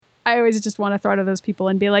I always just want to throw to those people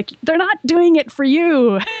and be like, they're not doing it for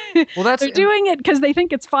you. Well, they're doing it because they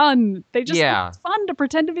think it's fun. They just think Yeah. it's fun to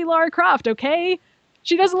pretend to be Lara Croft, okay?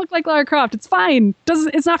 She doesn't look like Lara Croft. It's fine.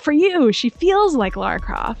 It's not for you. She feels like Lara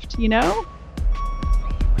Croft, you know?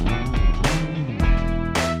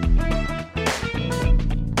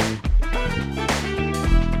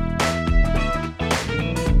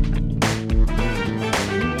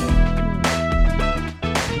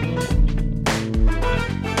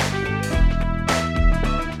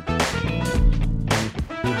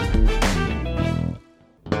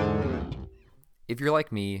 If you're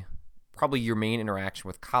like me, probably your main interaction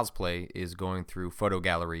with cosplay is going through photo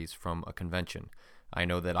galleries from a convention. I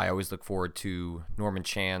know that I always look forward to Norman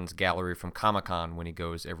Chan's gallery from Comic-Con when he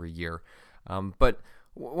goes every year. But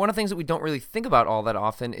one of the things that we don't really think about all that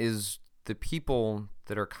often is the people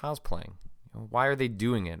that are cosplaying. Why are they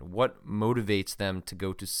doing it? What motivates them to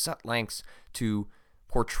go to such lengths to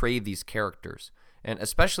portray these characters? And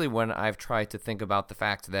especially when I've tried to think about the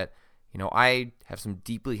fact that I have some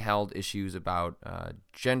deeply held issues about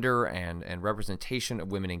gender and representation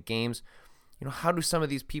of women in games. How do some of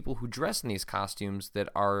these people who dress in these costumes that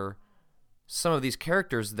are some of these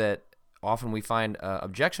characters that often we find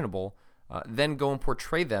objectionable then go and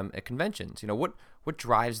portray them at conventions? What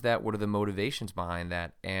drives that? What are the motivations behind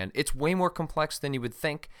that? And it's way more complex than you would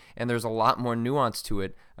think, and there's a lot more nuance to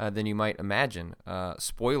it than you might imagine.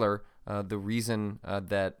 Spoiler, the reason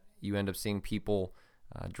that you end up seeing people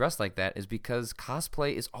dressed like that is because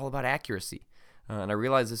cosplay is all about accuracy. And I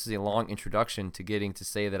realize this is a long introduction to getting to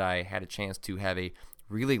say that I had a chance to have a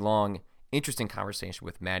really long, interesting conversation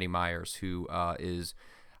with Maddie Myers, who is,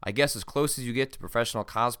 I guess, as close as you get to professional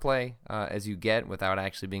cosplay as you get without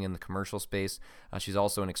actually being in the commercial space. She's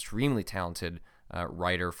also an extremely talented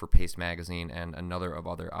writer for Paste Magazine and another of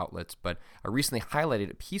other outlets. But I recently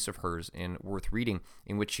highlighted a piece of hers in Worth Reading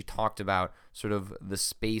in which she talked about sort of the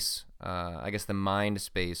space, I guess the mind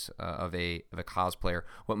space of a cosplayer,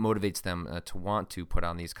 what motivates them to want to put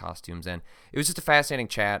on these costumes. And it was just a fascinating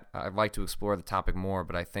chat. I'd like to explore the topic more,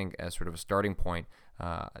 but I think as sort of a starting point,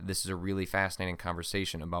 this is a really fascinating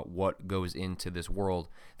conversation about what goes into this world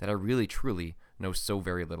that I really, truly know so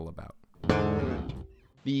very little about.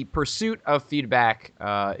 The pursuit of feedback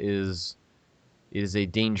is a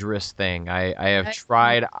dangerous thing. I have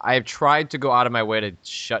tried to go out of my way to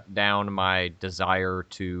shut down my desire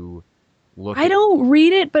to look. I don't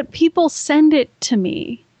read it, but people send it to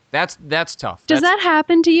me. That's tough. Does that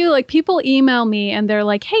happen to you? Like, people email me and they're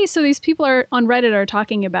like, "Hey, so these people are on Reddit are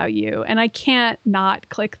talking about you," and I can't not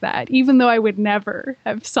click that, even though I would never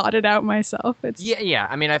have sought it out myself. Yeah.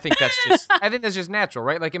 I mean, I think that's just natural,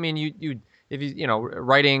 right? Like, I mean, if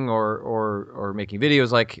writing or making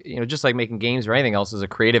videos, like, just like making games or anything else is a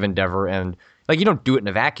creative endeavor, and like, you don't do it in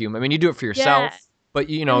a vacuum. I mean, you do it for yourself, but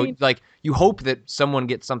like, you hope that someone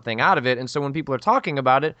gets something out of it. And so when people are talking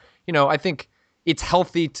about it, I think it's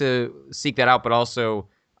healthy to seek that out, but also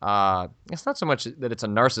it's not so much that it's a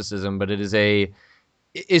narcissism, but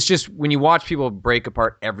it's just when you watch people break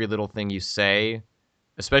apart every little thing you say,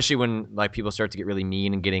 especially when like people start to get really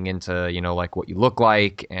mean and getting into, like what you look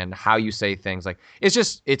like and how you say things, like it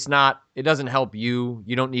doesn't help you.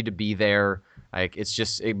 You don't need to be there. Like,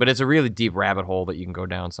 but it's a really deep rabbit hole that you can go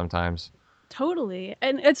down sometimes. Totally.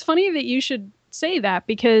 And it's funny that you should say that,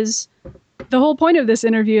 because the whole point of this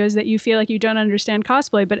interview is that you feel like you don't understand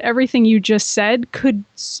cosplay, but everything you just said could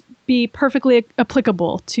be perfectly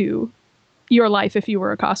applicable to your life if you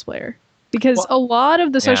were a cosplayer. Because a lot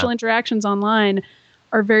of the social interactions online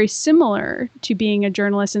are very similar to being a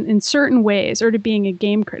journalist in certain ways, or to being a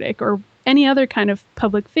game critic or any other kind of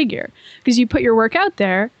public figure. Because you put your work out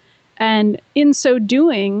there, and in so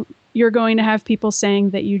doing, you're going to have people saying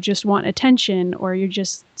that you just want attention, or you're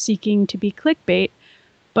just seeking to be clickbait.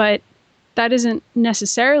 But that isn't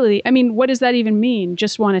necessarily, I mean, what does that even mean?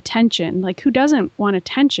 Just want attention? Like, who doesn't want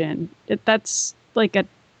attention? That's like a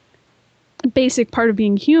basic part of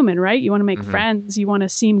being human, right? You want to make friends, you want to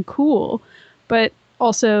seem cool, but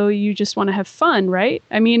also you just want to have fun, right?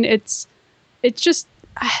 I mean, it's just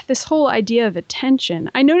this whole idea of attention.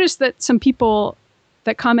 I noticed that some people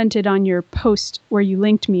that commented on your post where you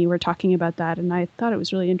linked me were talking about that, and I thought it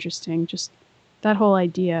was really interesting, just that whole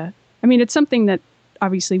idea. I mean, it's something that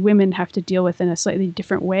obviously women have to deal with in a slightly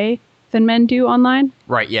different way than men do online.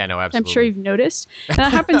 Right, yeah, no, absolutely. I'm sure you've noticed. And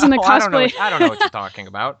that happens in the cosplay. I don't know what you're talking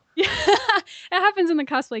about. Yeah, it happens in the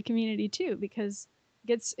cosplay community too, because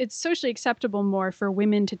it's socially acceptable more for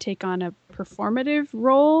women to take on a performative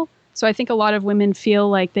role. So I think a lot of women feel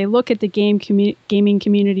like they look at the gaming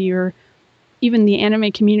community or even the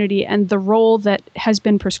anime community, and the role that has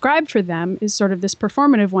been prescribed for them is sort of this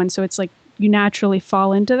performative one. So it's like you naturally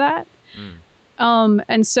fall into that. Mm.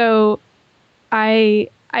 And so I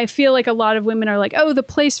feel like a lot of women are like, oh, the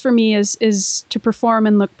place for me is to perform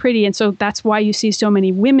and look pretty. And so that's why you see so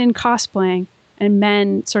many women cosplaying and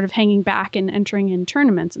men sort of hanging back and entering in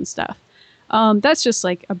tournaments and stuff. That's just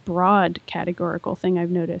like a broad categorical thing I've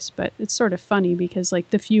noticed, but it's sort of funny because like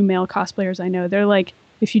the few male cosplayers I know, they're like,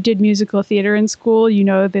 if you did musical theater in school, you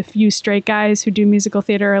know, the few straight guys who do musical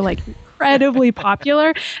theater are like incredibly popular.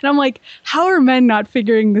 And I'm like, how are men not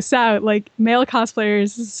figuring this out? Like male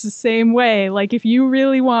cosplayers is the same way. Like if you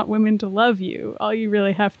really want women to love you, all you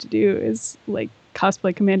really have to do is like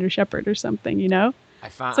cosplay Commander Shepard or something, you know? I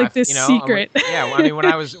found It's like this secret. Yeah, I mean, when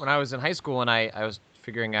I was in high school and I was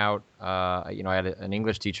figuring out, I had an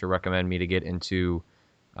English teacher recommend me to get into.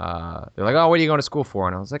 They're like, oh, what are you going to school for?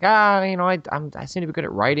 And I was like, I seem to be good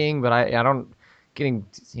at writing, but I don't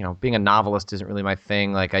being a novelist isn't really my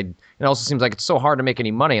thing. Like it also seems like it's so hard to make any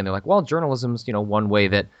money. And they're like, well, journalism's one way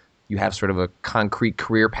that you have sort of a concrete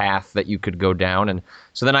career path that you could go down. And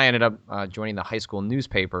so then I ended up joining the high school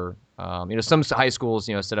newspaper. Some high schools,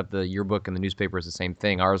 set up the yearbook and the newspaper is the same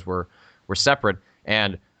thing. Ours were separate.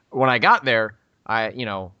 And when I got there,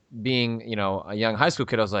 being, a young high school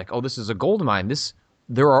kid, I was like, oh, this is a gold mine.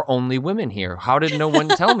 There are only women here. How did no one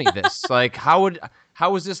tell me this? Like, how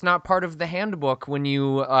is this not part of the handbook when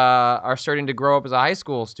you are starting to grow up as a high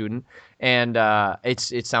school student? And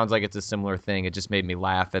it sounds like it's a similar thing. It just made me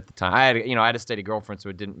laugh at the time. I had a steady girlfriend, so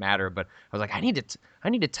it didn't matter. But I was like, I need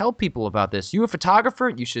to tell people about this. You a photographer?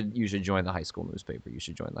 You should join the high school newspaper. You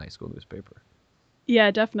should join the high school newspaper.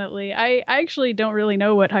 Yeah, definitely. I actually don't really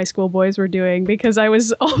know what high school boys were doing because I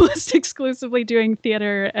was almost exclusively doing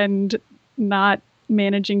theater and not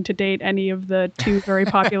managing to date any of the two very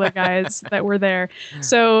popular guys that were there.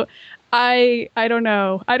 So I don't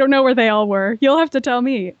know. I don't know where they all were. You'll have to tell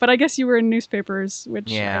me. But I guess you were in newspapers,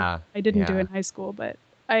 which I didn't do in high school. But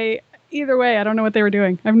either way, I don't know what they were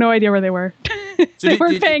doing. I have no idea where they were. So they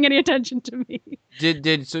weren't paying any attention to me.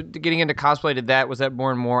 So getting into cosplay, was that more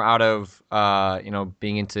and more out of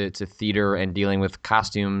being into theater and dealing with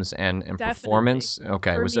costumes and performance?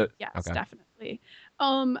 Okay. Yes, okay. Definitely.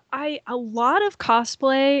 A lot of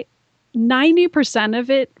cosplay, 90% of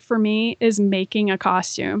it for me is making a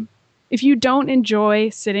costume. If you don't enjoy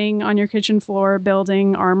sitting on your kitchen floor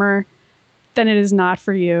building armor, then it is not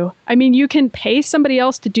for you. I mean, you can pay somebody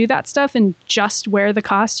else to do that stuff and just wear the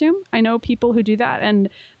costume. I know people who do that, and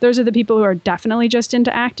those are the people who are definitely just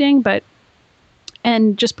into acting,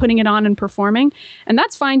 and just putting it on and performing. And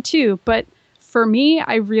that's fine too. But for me,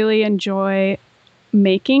 I really enjoy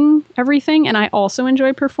making everything, and I also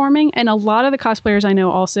enjoy performing. And a lot of the cosplayers I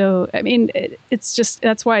know also, I mean, it's just,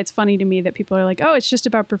 that's why it's funny to me that people are like, oh, it's just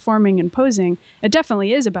about performing and posing. It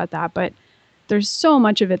definitely is about that, but there's so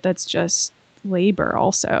much of it that's just labor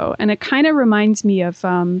also. And it kind of reminds me of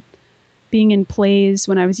being in plays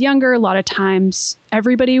when I was younger. A lot of times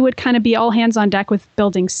everybody would kind of be all hands on deck with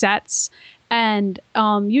building sets. And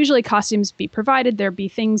usually costumes be provided. There'd be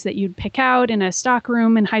things that you'd pick out in a stock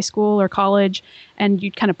room in high school or college, and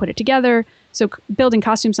you'd kind of put it together. So building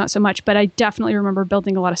costumes, not so much, but I definitely remember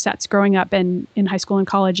building a lot of sets growing up and in high school and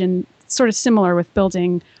college, and sort of similar with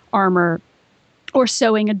building armor or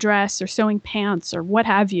sewing a dress or sewing pants or what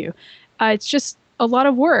have you. It's just a lot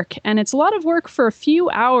of work, and it's a lot of work for a few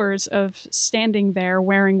hours of standing there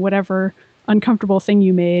wearing whatever uncomfortable thing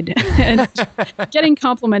you made and getting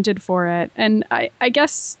complimented for it. And I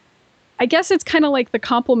guess it's kind of like the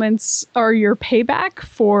compliments are your payback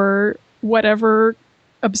for whatever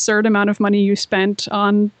absurd amount of money you spent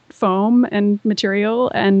on foam and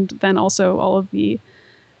material, and then also all of the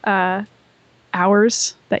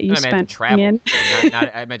hours that you spent traveling.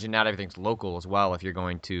 I imagine not everything's local as well if you're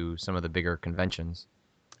going to some of the bigger conventions.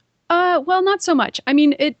 Well, not so much. I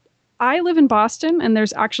mean, I live in Boston, and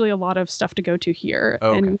there's actually a lot of stuff to go to here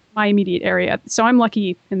in my immediate area. So I'm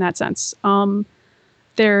lucky in that sense.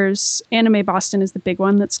 There's Anime Boston is the big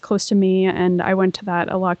one that's close to me, and I went to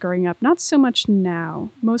that a lot growing up. Not so much now,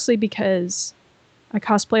 mostly because I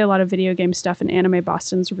cosplay a lot of video game stuff, and Anime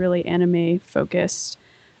Boston's really anime focused.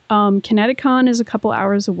 Kineticon is a couple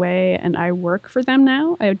hours away, and I work for them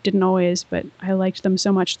now. I didn't always, but I liked them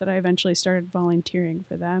so much that I eventually started volunteering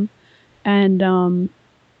for them. And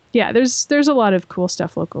yeah, there's a lot of cool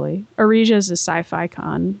stuff locally. Arisia is a sci-fi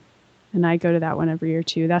con, and I go to that one every year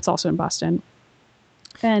too. That's also in Boston.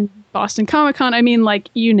 And Boston Comic Con, I mean, like,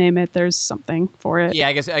 you name it, there's something for it. Yeah,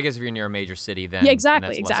 I guess if you're near a major city, then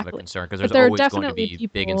exactly. That's less of a concern, because there's always going to be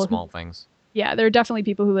big and small things. Yeah, there are definitely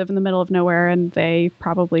people who live in the middle of nowhere, and they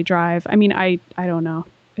probably drive. I mean, I don't know.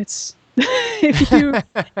 It's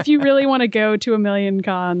if you really want to go to a million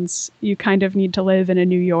cons, you kind of need to live in a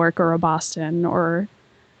New York or a Boston or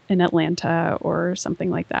in Atlanta or something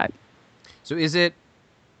like that. So is it,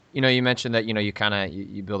 you mentioned that, you kind of,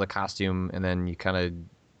 you build a costume and then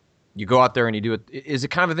you go out there and you do it. Is it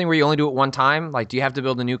kind of a thing where you only do it one time? Like, do you have to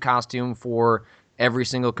build a new costume for every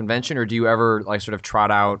single convention, or do you ever like sort of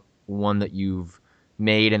trot out one that you've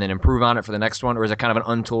made and then improve on it for the next one? Or is it kind of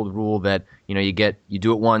an untold rule that, you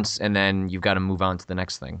do it once and then you've got to move on to the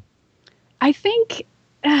next thing? I think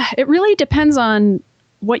it really depends on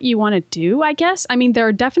what you want to do, I guess. I mean, there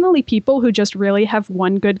are definitely people who just really have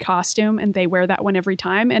one good costume and they wear that one every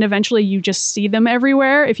time. And eventually you just see them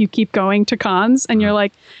everywhere if you keep going to cons and you're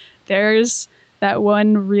like, there's that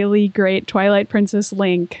one really great Twilight Princess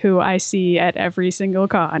Link who I see at every single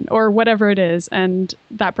con or whatever it is. And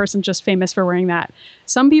that person's just famous for wearing that.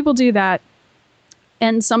 Some people do that.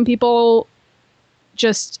 And some people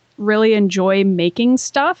just really enjoy making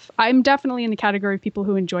stuff. I'm definitely in the category of people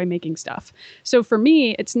who enjoy making stuff. So for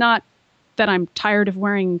me, it's not that I'm tired of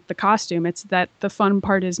wearing the costume. It's that the fun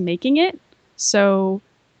part is making it. So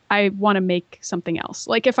I want to make something else.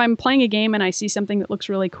 Like if I'm playing a game and I see something that looks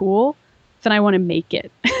really cool, then I want to make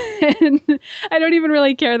it. And I don't even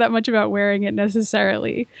really care that much about wearing it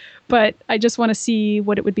necessarily, but I just want to see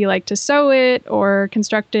what it would be like to sew it or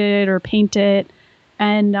construct it or paint it.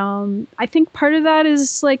 And I think part of that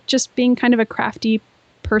is like just being kind of a crafty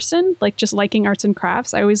person, like just liking arts and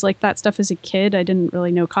crafts. I always liked that stuff as a kid. I didn't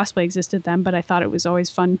really know cosplay existed then, but I thought it was always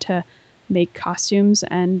fun to make costumes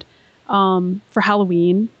and for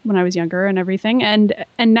Halloween when I was younger and everything. And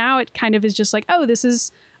now it kind of is just like, oh, this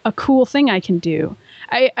is a cool thing I can do.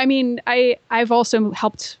 I mean, I've also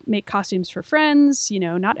helped make costumes for friends.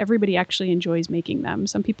 Not everybody actually enjoys making them.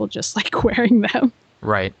 Some people just like wearing them.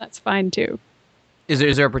 Right. That's fine too.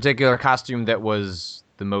 Is there a particular costume that was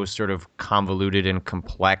the most sort of convoluted and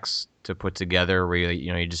complex to put together where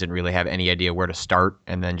you just didn't really have any idea where to start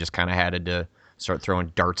and then just kind of had to start throwing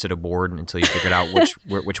darts at a board until you figured out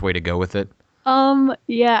which way to go with it?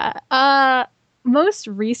 Yeah. Most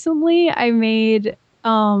recently I made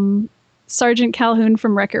Sergeant Calhoun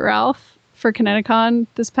from Wreck-It Ralph for Kineticon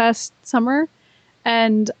this past summer.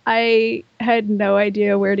 And I had no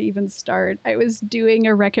idea where to even start. I was doing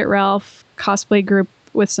a Wreck-It Ralph cosplay group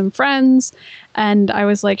with some friends, and I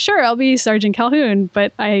was like, sure, I'll be Sergeant Calhoun.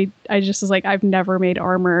 But I just was like, I've never made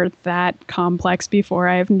armor that complex before.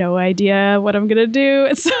 I have no idea what I'm going to do.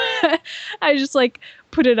 And so I just like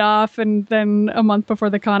put it off. And then a month before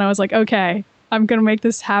the con, I was like, okay, I'm going to make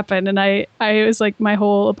this happen. And I was like, my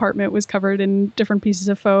whole apartment was covered in different pieces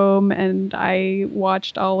of foam. And I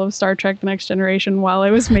watched all of Star Trek The Next Generation while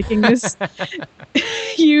I was making this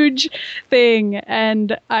huge thing.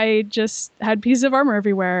 And I just had pieces of armor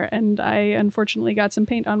everywhere. And I unfortunately got some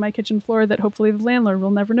paint on my kitchen floor that hopefully the landlord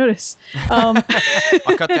will never notice. I'll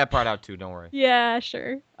cut that part out too. Don't worry. Yeah,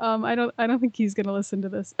 sure. I don't think he's going to listen to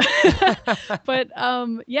this. But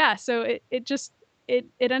yeah, so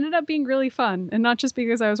it ended up being really fun, and not just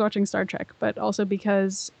because I was watching Star Trek, but also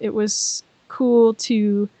because it was cool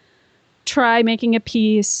to try making a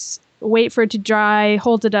piece, wait for it to dry,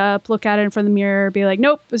 hold it up, look at it in front of the mirror, be like,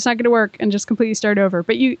 nope, it's not going to work, and just completely start over.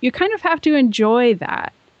 But you kind of have to enjoy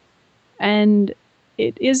that. And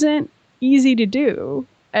it isn't easy to do.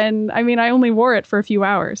 And I mean, I only wore it for a few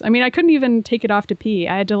hours. I mean, I couldn't even take it off to pee.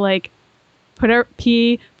 I had to like put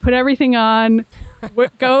everything on,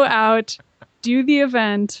 go out, do the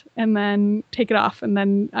event, and then take it off. And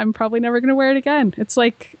then I'm probably never going to wear it again. It's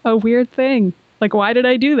like a weird thing. Like, why did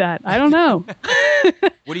I do that? I don't know.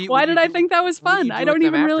 Why did I think that was fun? I don't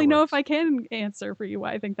even really know if I can answer for you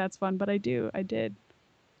why I think that's fun, but I did.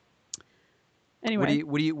 Anyway,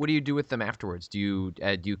 what do you do with them afterwards? Do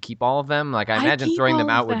you keep all of them? Like, I imagine throwing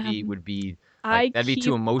them out would be like, that'd be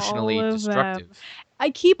too emotionally destructive.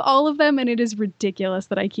 I keep all of them, and it is ridiculous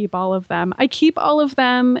that I keep all of them. I keep all of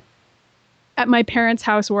them at my parents'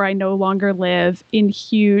 house where I no longer live in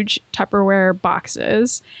huge Tupperware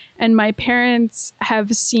boxes. And my parents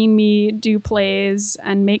have seen me do plays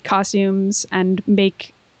and make costumes and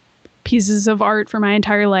make pieces of art for my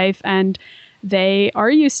entire life. And they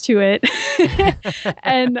are used to it.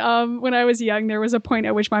 And when I was young, there was a point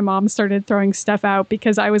at which my mom started throwing stuff out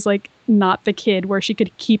because I was like not the kid where she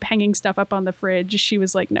could keep hanging stuff up on the fridge. She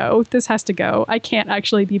was like, no, this has to go. I can't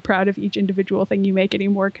actually be proud of each individual thing you make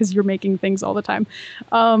anymore because you're making things all the time.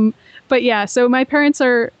 But yeah, so my parents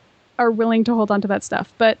are willing to hold on to that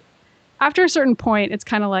stuff. But after a certain point, it's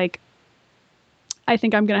kind of like, I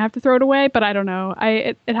think I'm going to have to throw it away, but I don't know.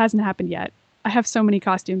 It hasn't happened yet. I have so many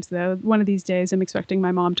costumes, though. One of these days, I'm expecting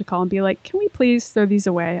my mom to call and be like, can we please throw these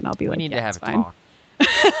away? And I'll be like, we need to have fine. a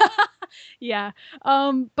talk. Yeah.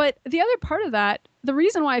 But the other part of that, the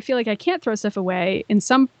reason why I feel like I can't throw stuff away in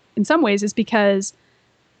some ways is because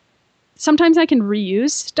sometimes I can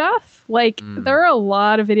reuse stuff. Like there are a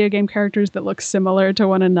lot of video game characters that look similar to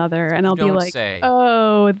one another, and I'll be Don't like, say.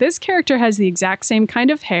 "Oh, this character has the exact same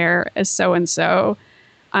kind of hair as so and so.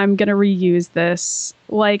 I'm gonna reuse this."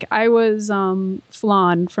 Like I was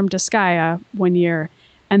Flan from Disgaea one year,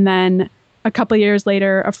 and then a couple years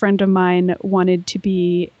later, a friend of mine wanted to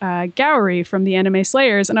be Gowry from the Anime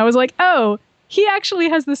Slayers, and I was like, "Oh, he actually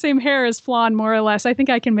has the same hair as Flan, more or less. I think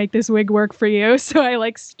I can make this wig work for you." So I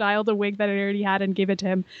like styled a wig that I already had and gave it to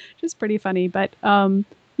him, which is pretty funny. But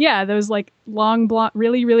yeah, those like long blonde,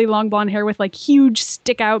 really, really long blonde hair with like huge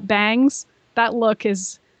stick out bangs. That look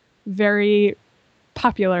is very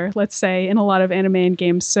popular, let's say, in a lot of anime and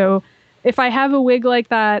games. So if I have a wig like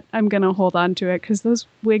that, I'm going to hold on to it because those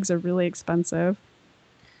wigs are really expensive.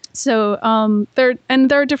 So there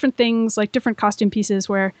are different things, like different costume pieces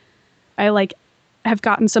where I like have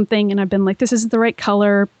gotten something and I've been like, this isn't the right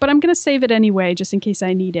color, but I'm going to save it anyway, just in case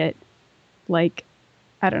I need it. Like,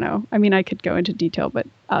 I don't know. I mean, I could go into detail, but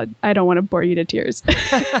I don't want to bore you to tears.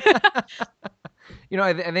 I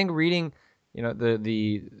think reading,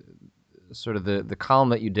 the sort of the column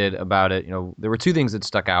that you did about it, there were two things that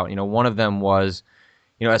stuck out. One of them was,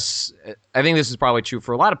 I think this is probably true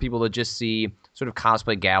for a lot of people that just see sort of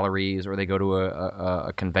cosplay galleries, or they go to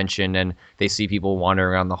a convention and they see people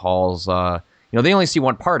wandering around the halls. They only see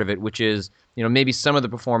one part of it, which is, maybe some of the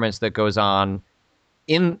performance that goes on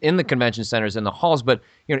in the convention centers, in the halls. But,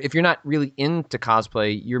 if you're not really into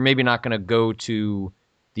cosplay, you're maybe not going to go to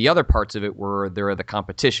the other parts of it where there are the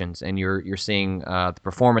competitions, and you're seeing the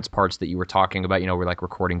performance parts that you were talking about, we're like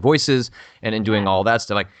recording voices and doing all that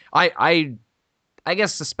stuff. Like I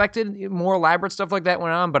guess suspected more elaborate stuff like that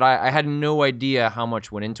went on, but I had no idea how much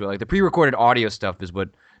went into it. Like the pre-recorded audio stuff is what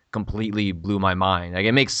completely blew my mind. Like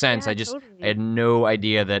it makes sense. Yeah, I had no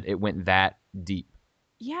idea that it went that deep.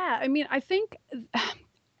 Yeah, I mean, I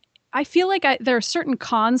feel like there are certain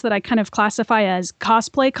cons that I kind of classify as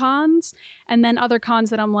cosplay cons, and then other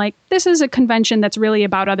cons that I'm like, this is a convention that's really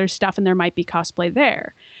about other stuff, and there might be cosplay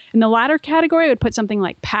there. In the latter category, I would put something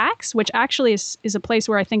like PAX, which actually is a place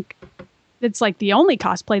where I think it's like the only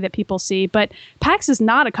cosplay that people see. But PAX is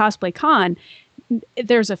not a cosplay con.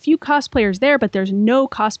 There's a few cosplayers there, but there's no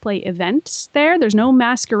cosplay events there. There's no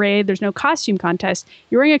masquerade. There's no costume contest.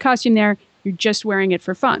 You're wearing a costume there. You're just wearing it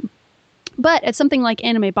for fun. But at something like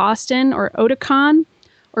Anime Boston or Otakon,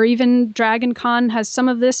 or even Dragon Con has some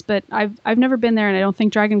of this, but I've never been there, and I don't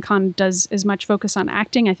think Dragon Con does as much focus on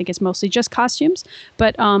acting. I think it's mostly just costumes.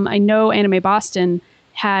 But I know Anime Boston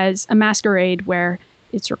has a masquerade where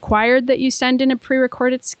it's required that you send in a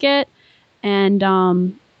pre-recorded skit, and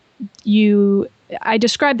I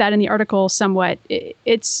described that in the article somewhat.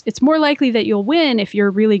 It's more likely that you'll win if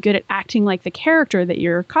you're really good at acting like the character that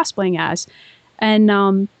you're cosplaying as.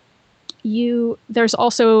 And there's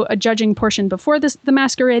also a judging portion before the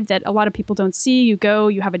masquerade that a lot of people don't see.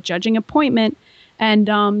 You have a judging appointment, and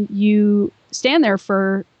you stand there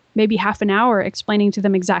for maybe half an hour explaining to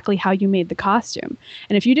them exactly how you made the costume.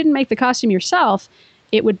 And if you didn't make the costume yourself,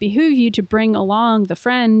 it would behoove you to bring along the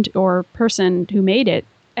friend or person who made it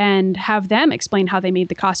and have them explain how they made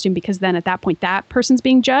the costume, because then at that point, that person's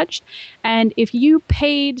being judged. And if you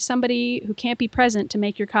paid somebody who can't be present to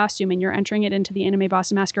make your costume and you're entering it into the Anime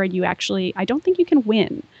Boston Masquerade, I don't think you can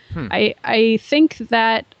win. I think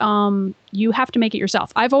that you have to make it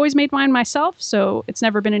yourself. I've always made mine myself, so it's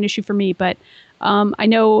never been an issue for me. But I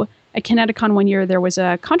know at Kineticon one year, there was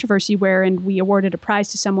a controversy wherein we awarded a prize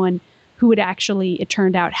to someone who had actually, it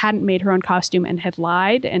turned out, hadn't made her own costume and had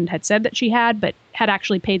lied and had said that she had, but had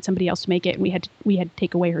actually paid somebody else to make it. And we had to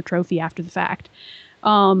take away her trophy after the fact.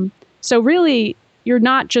 So really, you're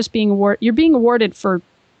not just being awarded, you're being awarded for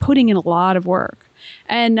putting in a lot of work.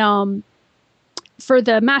 And for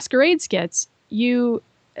the masquerade skits, the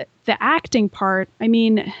acting part, I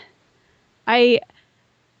mean, I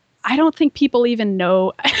don't think people even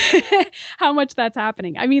know how much that's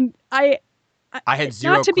happening. I mean, I had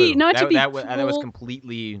zero clue. That was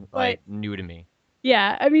completely new to me.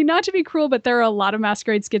 Yeah, I mean, not to be cruel, but there are a lot of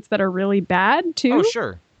masquerade skits that are really bad too. Oh,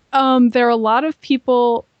 sure. There are a lot of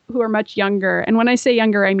people who are much younger, and when I say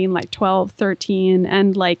younger, I mean like 12, 13,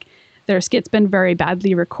 and like their skit's been very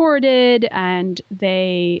badly recorded, and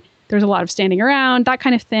there's a lot of standing around, that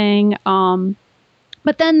kind of thing.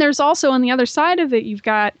 But then there's also on the other side of it, you've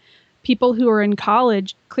got people who are in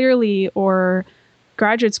college, clearly, or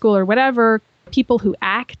graduate school or whatever, people who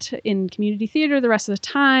act in community theater the rest of the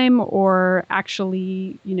time, or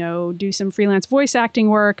actually, do some freelance voice acting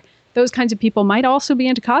work. Those kinds of people might also be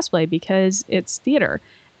into cosplay because it's theater.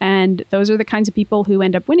 And those are the kinds of people who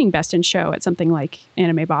end up winning Best in Show at something like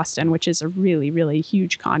Anime Boston, which is a really, really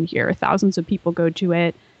huge con here. Thousands of people go to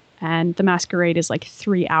it, and the masquerade is like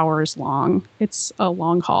 3 hours long. It's a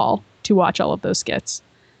long haul to watch all of those skits.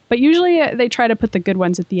 But usually they try to put the good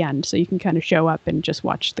ones at the end, so you can kind of show up and just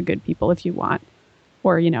watch the good people if you want.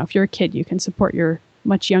 Or, you know, if you're a kid, you can support your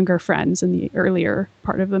much younger friends in the earlier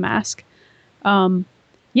part of the mask.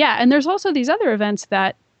 Yeah, and there's also these other events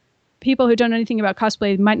that people who don't know anything about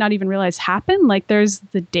cosplay might not even realize happen. Like there's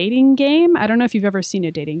the dating game. I don't know if you've ever seen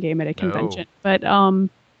a dating game at a convention, but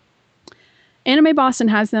Anime Boston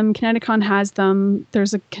has them. Kineticon has them.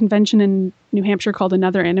 There's a convention in New Hampshire called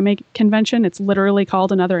Another Anime Convention. It's literally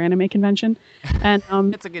called Another Anime Convention, and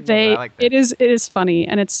It's a good name. I like that. it is funny,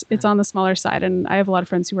 and it's on the smaller side. And I have a lot of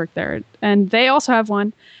friends who work there, and they also have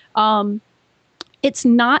one. It's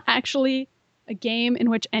not actually a game in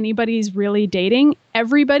which anybody's really dating.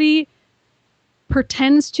 Everybody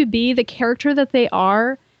pretends to be the character that they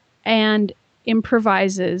are and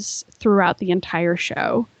improvises throughout the entire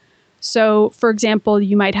show. So, for example,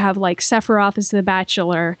 you might have like Sephiroth is the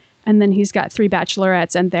bachelor, and then he's got 3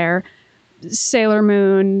 bachelorettes, and they're Sailor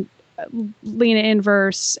Moon, Lena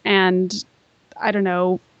Inverse, and I don't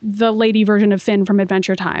know, the lady version of Finn from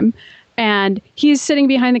Adventure Time. And he's sitting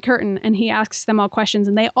behind the curtain and he asks them all questions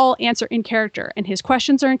and they all answer in character. And his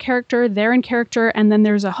questions are in character, they're in character. And then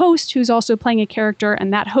there's a host who's also playing a character.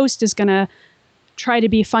 And that host is going to try to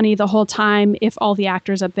be funny the whole time if all the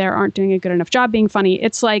actors up there aren't doing a good enough job being funny.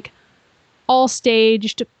 It's like all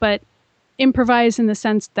staged, but improvised in the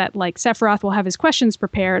sense that like Sephiroth will have his questions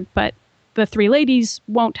prepared, but the 3 ladies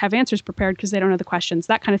won't have answers prepared because they don't know the questions,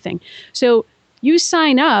 that kind of thing. So you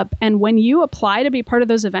sign up, and when you apply to be part of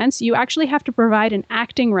those events, you actually have to provide an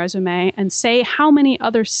acting resume and say how many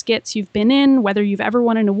other skits you've been in, whether you've ever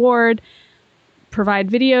won an award, provide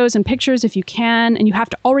videos and pictures if you can, and you have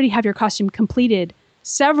to already have your costume completed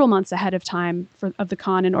several months ahead of time of the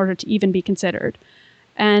con in order to even be considered.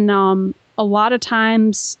 And a lot of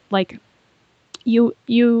times, like, you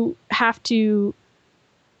have to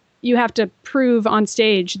prove on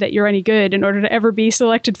stage that you're any good in order to ever be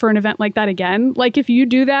selected for an event like that again. Like if you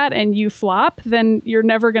do that and you flop, then you're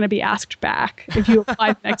never going to be asked back if you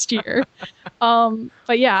apply next year.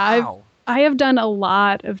 But yeah, Wow. I have done a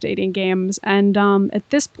lot of dating games. And at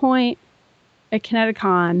this point at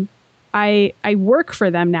Kineticon, I work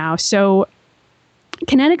for them now. So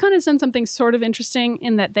Kineticon has done something sort of interesting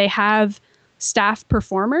in that they have staff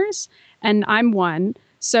performers, and I'm one.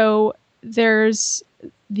 So there's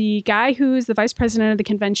the guy who's the vice president of the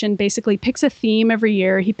convention basically picks a theme every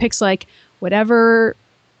year. He picks like whatever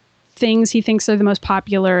things he thinks are the most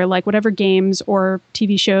popular, like whatever games or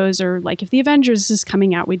TV shows, or like if the Avengers is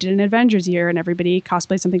coming out, we did an Avengers year and everybody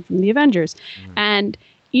cosplayed something from the Avengers. And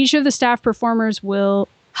each of the staff performers will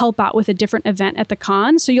help out with a different event at the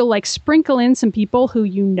con. So you'll like sprinkle in some people who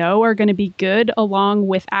you know are going to be good along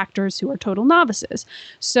with actors who are total novices.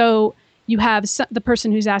 So you have the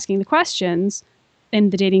person who's asking the questions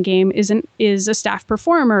in the dating game is a staff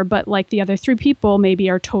performer, but like the other 3 people maybe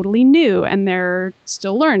are totally new and they're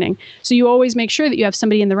still learning. So you always make sure that you have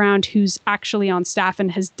somebody in the round who's actually on staff and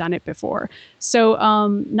has done it before. So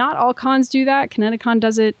not all cons do that. Kineticon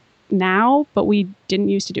does it now, but we didn't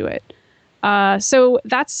used to do it. So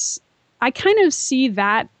I kind of see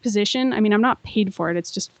that position. I mean, I'm not paid for it.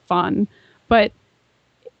 It's just fun, but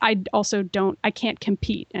I can't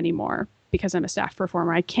compete anymore because I'm a staff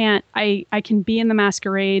performer. I can be in the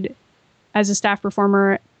masquerade as a staff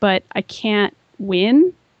performer, but I can't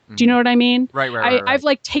win. Do you know what I mean? Right. I've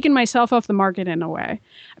like taken myself off the market in a way.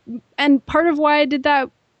 And part of why I did that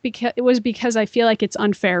because I feel like it's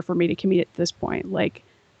unfair for me to compete at this point. Like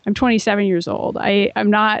I'm 27 years old. I'm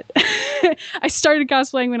not, I started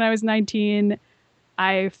cosplaying when I was 19.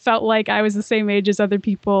 I felt like I was the same age as other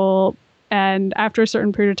people. And after a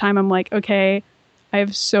certain period of time, I'm like, okay, I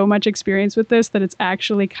have so much experience with this that it's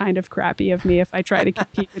actually kind of crappy of me if I try to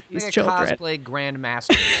compete with these like children. a cosplay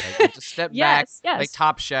grandmaster. Right? You have to step back, like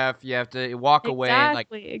Top Chef. You have to walk away. Like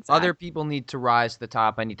other people need to rise to the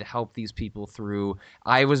top. I need to help these people through.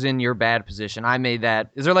 I was in your bad position. I made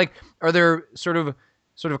that. Are there sort of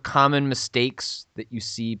common mistakes that you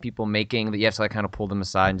see people making that you have to like kind of pull them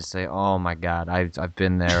aside and just say, "Oh my God, I've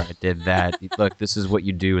been there. I did that. Look, this is what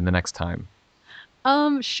you do in the next time."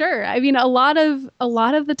 Sure. I mean, a lot of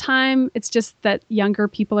the time, it's just that younger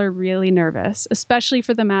people are really nervous, especially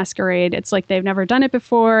for the masquerade. It's like they've never done it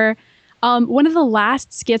before. One of the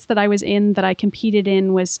last skits that I was in that I competed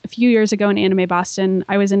in was a few years ago in Anime Boston.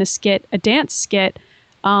 I was in a dance skit,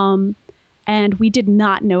 and we did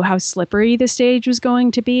not know how slippery the stage was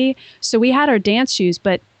going to be. So we had our dance shoes,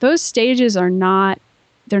 but those stages are not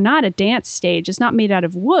they're not a dance stage. It's not made out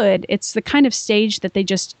of wood. It's the kind of stage that they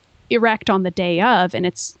just erect on the day of, and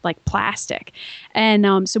it's like plastic.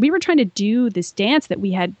 And so we were trying to do this dance that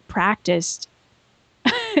we had practiced.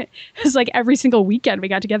 It was like every single weekend we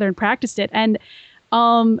got together and practiced it. And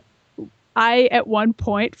I, at one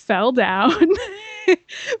point, fell down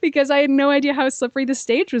because I had no idea how slippery the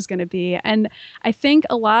stage was going to be. And I think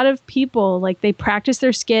a lot of people, like, they practice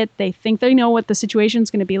their skit, they think they know what the situation's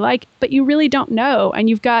going to be like, but you really don't know. And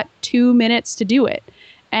you've got 2 minutes to do it.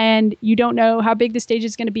 And you don't know how big the stage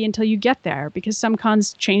is going to be until you get there, because some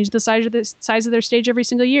cons change the size of their stage every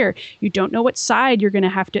single year. You don't know what side you're going to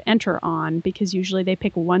have to enter on, because usually they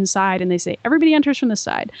pick one side and they say everybody enters from this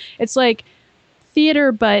side. It's like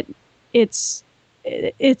theater, but it's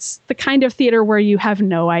the kind of theater where you have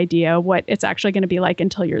no idea what it's actually going to be like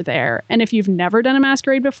until you're there. And if you've never done a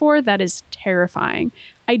masquerade before, that is terrifying.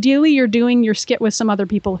 Ideally, you're doing your skit with some other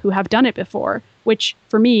people who have done it before, which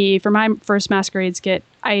for me, for my first masquerade skit,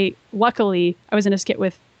 I was in a skit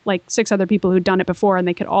with like 6 other people who'd done it before, and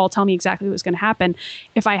they could all tell me exactly what was going to happen.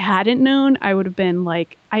 If I hadn't known, I would have been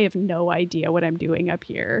like, I have no idea what I'm doing up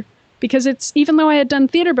here, because it's, even though I had done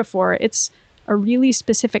theater before, it's a really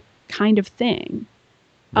specific kind of thing.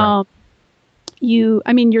 Right.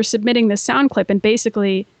 You're submitting this sound clip, and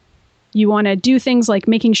basically you want to do things like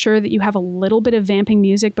making sure that you have a little bit of vamping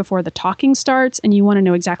music before the talking starts, and you want to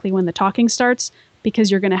know exactly when the talking starts,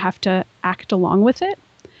 because you're going to have to act along with it.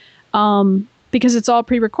 Because it's all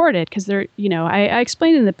pre-recorded, because I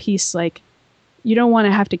explained in the piece, like, you don't want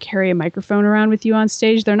to have to carry a microphone around with you on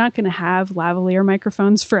stage. They're not going to have lavalier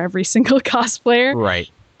microphones for every single cosplayer. Right.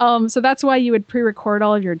 So that's why you would pre-record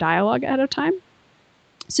all of your dialogue ahead of time.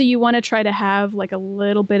 So you want to try to have like a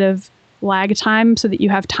little bit of lag time so that you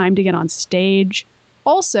have time to get on stage.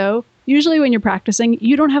 Also, usually when you're practicing,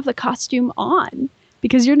 you don't have the costume on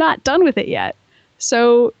because you're not done with it yet.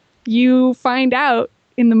 So you find out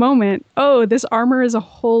in the moment, oh, this armor is a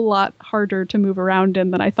whole lot harder to move around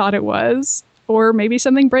in than I thought it was. Or maybe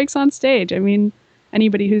something breaks on stage. I mean,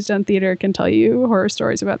 anybody who's done theater can tell you horror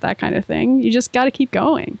stories about that kind of thing. You just got to keep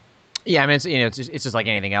going. Yeah, I mean, it's just like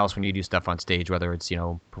anything else when you do stuff on stage, whether it's,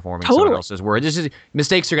 performing someone else's work.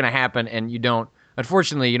 Mistakes are going to happen, and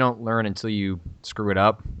unfortunately, you don't learn until you screw it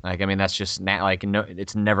up. Like, I mean, that's just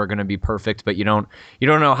it's never going to be perfect, but you don't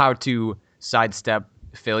know how to sidestep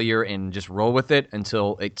failure and just roll with it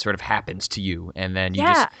until it sort of happens to you, and then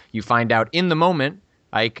you find out in the moment,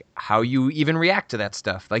 like, how you even react to that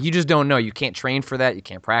stuff. Like, you just don't know. You can't train for that. You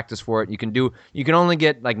can't practice for it. You can only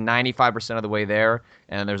get like 95% of the way there,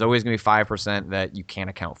 and there's always going to be 5% that you can't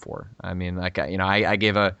account for. I mean, like, I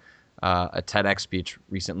gave a TEDx speech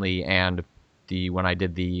recently, and when I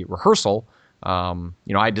did the rehearsal,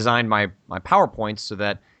 I designed my PowerPoints so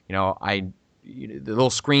that, the little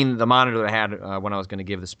screen, the monitor that I had when I was going to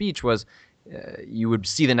give the speech was, you would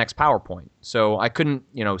see the next PowerPoint. So I couldn't,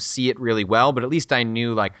 see it really well, but at least I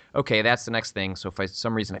knew, like, okay, that's the next thing. So if for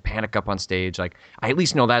some reason I panic up on stage, like, I at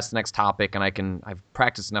least know that's the next topic, and I've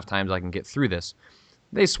practiced enough times I can get through this.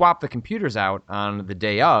 They swapped the computers out on the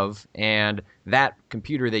day of, and that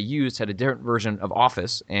computer they used had a different version of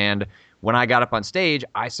Office. And when I got up on stage,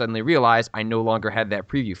 I suddenly realized I no longer had that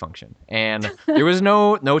preview function. And there was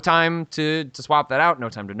no time to swap that out, no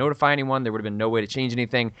time to notify anyone. There would have been no way to change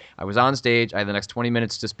anything. I was on stage. I had the next 20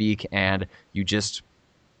 minutes to speak, and you just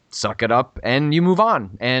suck it up and you move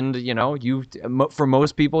on. And, for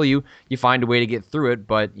most people, you find a way to get through it.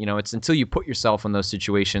 But, it's until you put yourself in those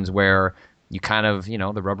situations where you kind of,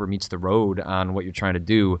 the rubber meets the road on what you're trying to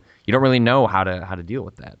do, you don't really know how to deal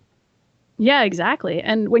with that. Yeah, exactly.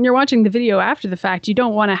 And when you're watching the video after the fact, you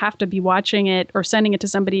don't want to have to be watching it or sending it to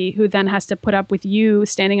somebody who then has to put up with you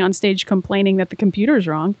standing on stage complaining that the computer's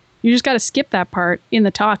wrong. You just got to skip that part in the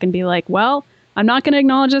talk and be like, well, I'm not going to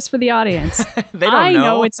acknowledge this for the audience. They don't I know.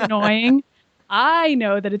 know it's annoying. I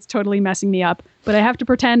know that it's totally messing me up, but I have to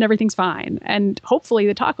pretend everything's fine. And hopefully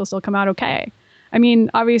the talk will still come out okay. I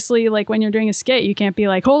mean, obviously, like, when you're doing a skit, you can't be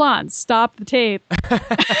like, hold on, stop the tape.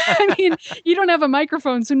 I mean, you don't have a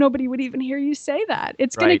microphone, so nobody would even hear you say that.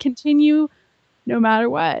 It's going to continue no matter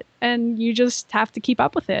what. And you just have to keep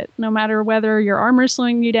up with it. No matter whether your armor's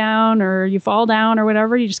slowing you down or you fall down or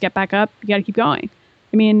whatever, you just get back up. You got to keep going.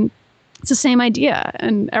 I mean, it's the same idea.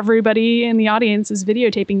 And everybody in the audience is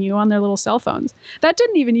videotaping you on their little cell phones. That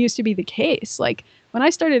didn't even used to be the case. Like, when I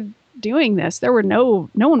started doing this, there were no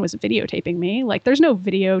one was videotaping me. Like, there's no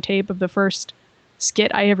videotape of the first skit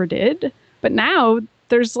I ever did. But now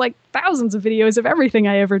there's like thousands of videos of everything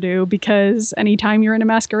I ever do, because anytime you're in a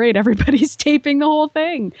masquerade, everybody's taping the whole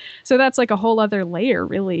thing. So that's like a whole other layer,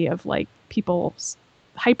 really, of like people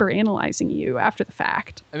hyper analyzing you after the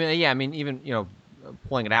fact. I mean, yeah, I mean, even,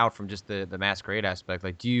 pulling it out from just the masquerade aspect,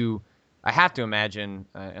 like, I have to imagine,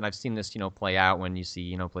 and I've seen this, play out when you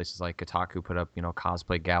see, places like Kotaku put up,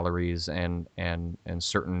 cosplay galleries and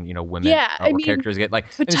certain, women or characters get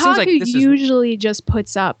like. Kotaku it seems like this usually just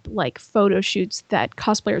puts up like photo shoots that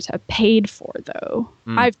cosplayers have paid for, though.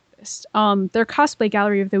 I've noticed. Their cosplay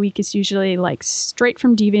gallery of the week is usually like straight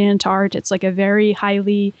from DeviantArt. It's like a very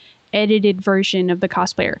highly edited version of the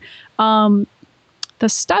cosplayer. The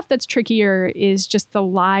stuff that's trickier is just the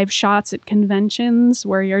live shots at conventions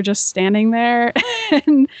where you're just standing there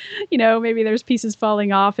and, maybe there's pieces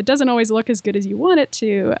falling off. It doesn't always look as good as you want it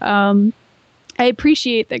to. I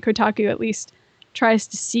appreciate that Kotaku at least tries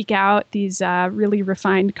to seek out these really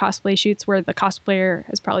refined cosplay shoots where the cosplayer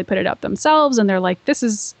has probably put it up themselves and they're like, this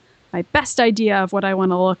is my best idea of what I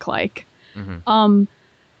want to look like. Mm-hmm.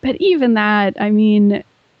 But even that, I mean,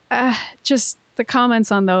 just the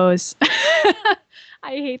comments on those.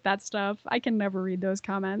 I hate that stuff. I can never read those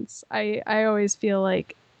comments. I always feel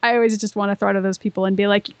like I always just want to throw to those people and be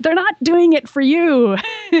like, they're not doing it for you.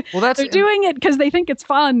 Well, they're doing it because they think it's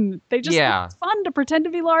fun. They just think it's fun to pretend to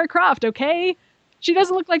be Lara Croft, okay? She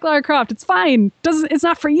doesn't look like Lara Croft. It's fine. It's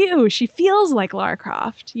not for you. She feels like Lara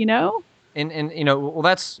Croft, And well,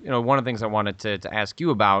 that's one of the things I wanted to ask you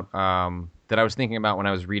about. That I was thinking about when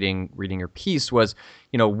I was reading your piece was,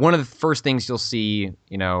 one of the first things you'll see,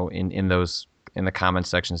 in the comments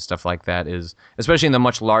section and stuff like that is, especially in the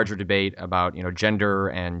much larger debate about, gender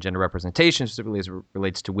and gender representation, specifically as it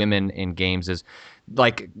relates to women in games, is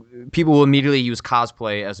like people will immediately use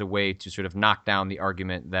cosplay as a way to sort of knock down the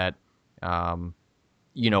argument that,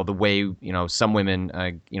 the way, some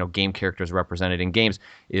women, game characters represented in games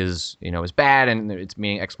is bad and it's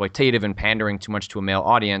being exploitative and pandering too much to a male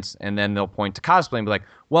audience. And then they'll point to cosplay and be like,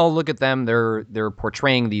 well, look at them. They're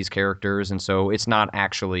portraying these characters. And so it's not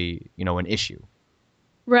actually, an issue.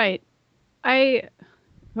 Right. Okay.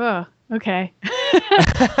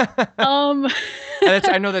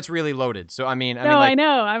 I know that's really loaded. So, I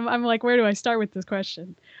know. I'm like, where do I start with this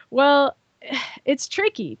question? Well, it's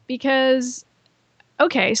tricky because,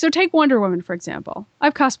 okay, so take Wonder Woman, for example.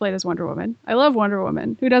 I've cosplayed as Wonder Woman. I love Wonder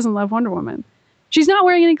Woman. Who doesn't love Wonder Woman? She's not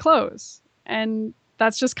wearing any clothes. And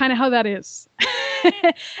that's just kind of how that is.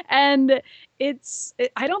 And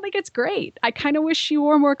I don't think it's great. I kind of wish she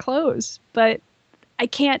wore more clothes, but I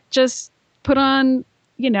can't just put on,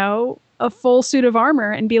 a full suit of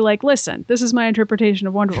armor and be like, listen, this is my interpretation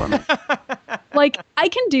of Wonder Woman. Like, I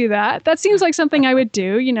can do that. That seems like something I would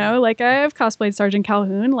do, like I have cosplayed Sergeant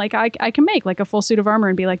Calhoun. Like I can make like a full suit of armor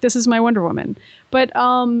and be like, this is my Wonder Woman. But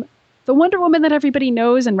the Wonder Woman that everybody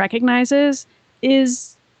knows and recognizes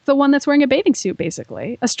is the one that's wearing a bathing suit,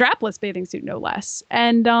 basically. A strapless bathing suit, no less.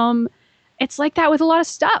 And it's like that with a lot of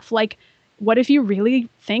stuff. Like, what if you really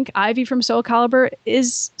think Ivy from Soul Calibur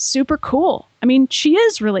is super cool? I mean, she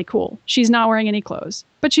is really cool. She's not wearing any clothes,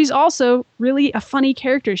 but she's also really a funny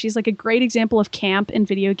character. She's like a great example of camp in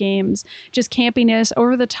video games, just campiness,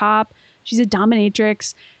 over the top. She's a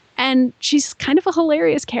dominatrix, and she's kind of a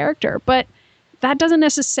hilarious character, but that doesn't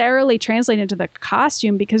necessarily translate into the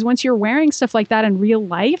costume, because once you're wearing stuff like that in real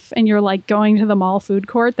life and you're like going to the mall food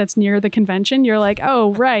court that's near the convention, you're like,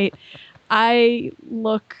 oh, right, I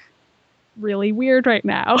look really weird right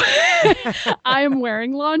now. I'm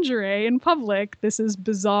wearing lingerie in public. This is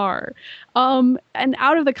bizarre. And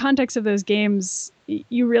out of the context of those games,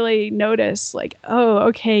 you really notice like, oh,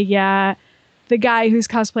 okay, yeah, the guy who's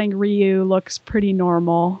cosplaying Ryu looks pretty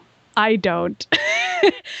normal. I don't.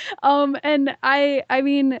 And I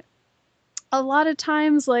mean, a lot of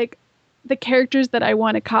times, like, the characters that I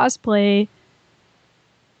want to cosplay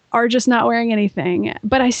are just not wearing anything,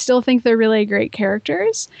 but I still think they're really great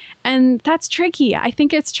characters. And that's tricky. I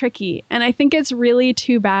think it's tricky. And I think it's really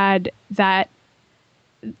too bad that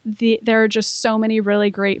there are just so many really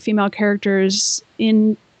great female characters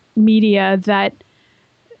in media that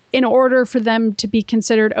in order for them to be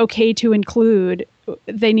considered okay to include,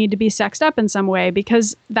 they need to be sexed up in some way,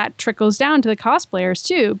 because that trickles down to the cosplayers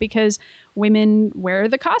too, because women wear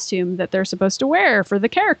the costume that they're supposed to wear for the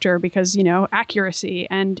character because, accuracy.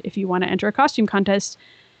 And if you want to enter a costume contest,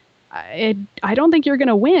 I don't think you're going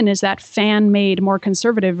to win as that fan-made, more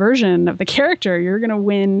conservative version of the character. You're going to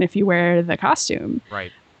win if you wear the costume.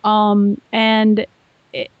 Right. And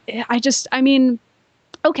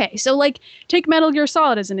okay, so like take Metal Gear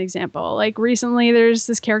Solid as an example. Like recently there's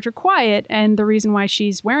this character Quiet, and the reason why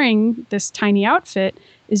she's wearing this tiny outfit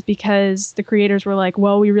is because the creators were like,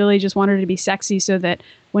 well, we really just want her to be sexy so that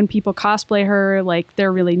when people cosplay her, like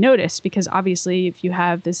they're really noticed, because obviously if you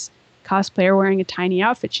have this cosplayer wearing a tiny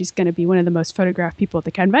outfit, she's going to be one of the most photographed people at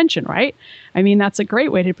the convention, right? I mean, that's a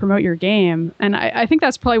great way to promote your game. And I think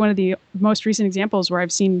that's probably one of the most recent examples where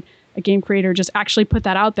I've seen a game creator just actually put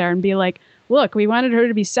that out there and be like, look, we wanted her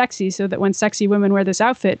to be sexy so that when sexy women wear this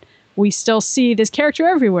outfit, we still see this character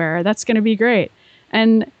everywhere. That's going to be great.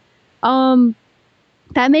 And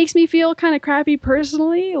that makes me feel kind of crappy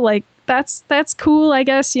personally. Like, that's cool, I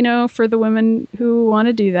guess, you know, for the women who want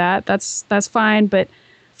to do that. That's fine. But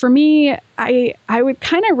for me, I would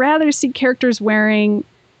kind of rather see characters wearing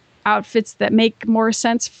outfits that make more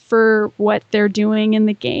sense for what they're doing in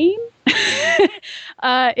the game.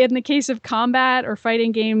 In the case of combat or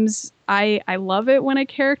fighting games, I love it when a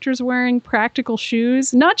character's wearing practical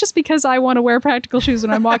shoes, not just because I want to wear practical shoes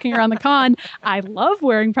when I'm walking around the con. I love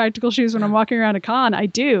wearing practical shoes when I'm walking around a con. I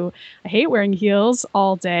do. I hate wearing heels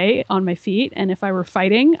all day on my feet. And if I were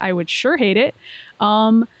fighting, I would sure hate it.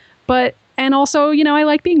 And also, you know, I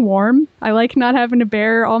like being warm. I like not having to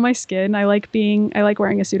bare all my skin. I like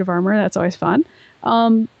wearing a suit of armor. That's always fun.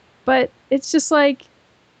 But it's just like,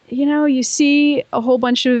 you know, you see a whole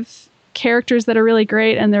bunch of characters that are really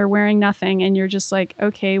great and they're wearing nothing. And you're just like,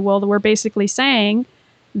 okay, well, we're basically saying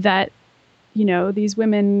that, you know, these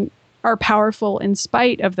women are powerful in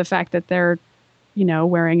spite of the fact that they're, you know,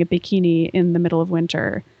 wearing a bikini in the middle of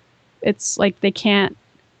winter. It's like they can't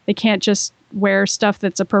just wear stuff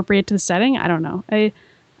that's appropriate to the setting. I don't know. I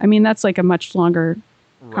mean, that's like a much longer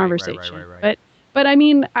conversation. Right. But I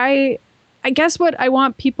mean, I guess what I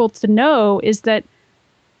want people to know is that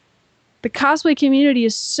the cosplay community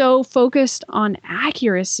is so focused on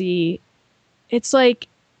accuracy. It's like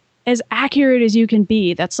as accurate as you can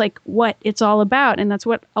be. That's like what it's all about. And that's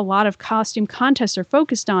what a lot of costume contests are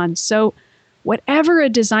focused on. So whatever a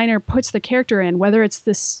designer puts the character in, whether it's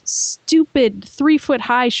this stupid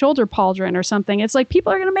 3-foot-high shoulder pauldron or something, it's like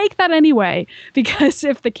people are going to make that anyway. Because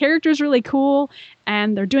if the character's really cool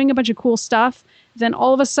and they're doing a bunch of cool stuff, then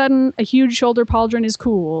all of a sudden a huge shoulder pauldron is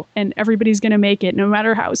cool and everybody's going to make it no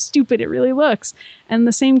matter how stupid it really looks. And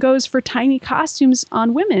the same goes for tiny costumes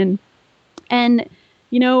on women. And,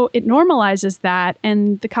 you know, it normalizes that.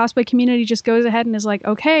 And the cosplay community just goes ahead and is like,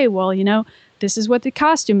 okay, well, you know, this is what the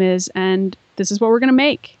costume is and this is what we're going to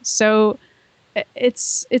make. So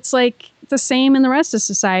it's like the same in the rest of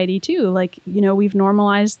society too. Like, you know, we've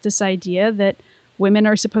normalized this idea that women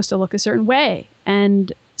are supposed to look a certain way.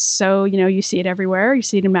 And so, you know, you see it everywhere. You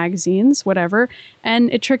see it in magazines, whatever.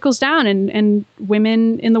 And it trickles down and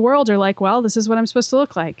women in the world are like, well, this is what I'm supposed to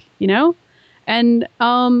look like, you know? And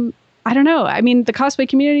I don't know. I mean, the cosplay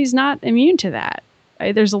community is not immune to that.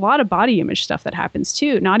 There's a lot of body image stuff that happens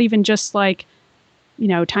too. Not even just like, you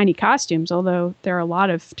know, tiny costumes, although there are a lot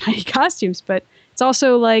of tiny costumes, but it's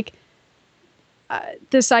also like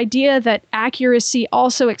this idea that accuracy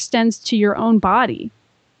also extends to your own body.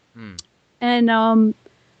 And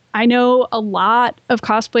I know a lot of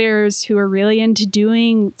cosplayers who are really into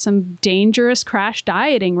doing some dangerous crash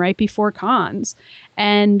dieting right before cons.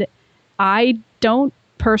 And I don't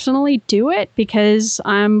personally do it because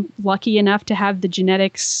I'm lucky enough to have the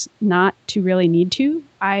genetics not to really need to.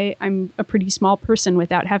 I'm a pretty small person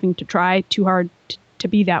without having to try too hard to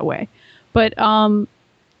be that way. But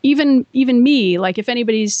even me, like if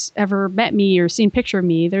anybody's ever met me or seen a picture of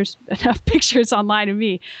me, there's enough pictures online of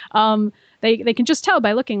me. They can just tell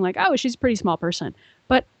by looking like, oh, she's a pretty small person.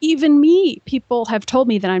 But even me, people have told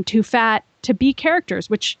me that I'm too fat to be characters,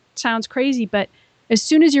 which sounds crazy. But as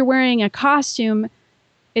soon as you're wearing a costume,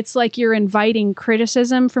 it's like you're inviting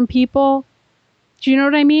criticism from people. Do you know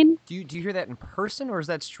what I mean? Do you hear that in person or is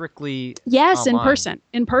that strictly Yes, online?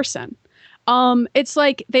 in person. It's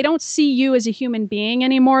like they don't see you as a human being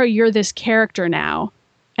anymore. You're this character now.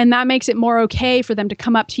 And that makes it more okay for them to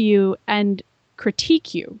come up to you and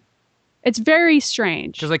critique you. It's very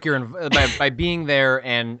strange. Because like you're by being there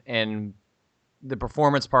and the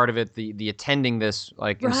performance part of it, the attending this,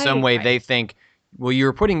 like in some way they think, well,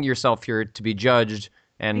 you're putting yourself here to be judged,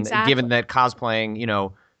 and given that cosplaying, you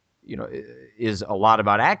know, is a lot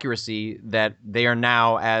about accuracy, that they are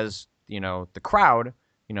now, as you know, the crowd,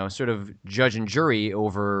 you know, sort of judge and jury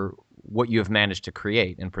over what you have managed to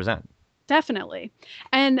create and present. Definitely.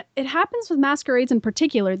 And it happens with masquerades in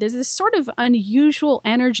particular. There's this sort of unusual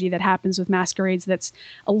energy that happens with masquerades that's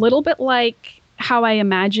a little bit like how I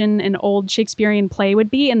imagine an old Shakespearean play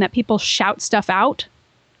would be, in that people shout stuff out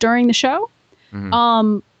during the show.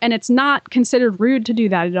 Mm-hmm. And it's not considered rude to do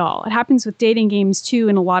that at all. It happens with dating games too,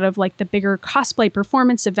 and a lot of like the bigger cosplay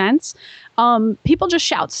performance events. People just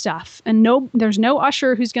shout stuff, and there's no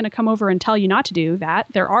usher who's going to come over and tell you not to do that.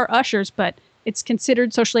 There are ushers, but it's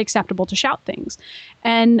considered socially acceptable to shout things.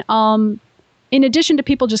 And in addition to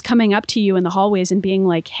people just coming up to you in the hallways and being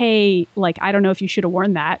like, hey, like, I don't know if you should have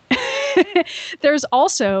worn that. There's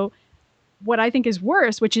also what I think is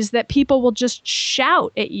worse, which is that people will just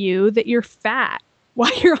shout at you that you're fat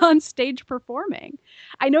while you're on stage performing.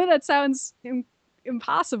 I know that sounds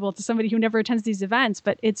impossible to somebody who never attends these events,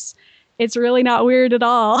 but it's really not weird at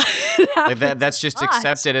all. Like that's just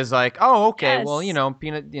accepted as like, oh, okay, Yes.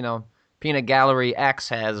 well, Peanut Gallery X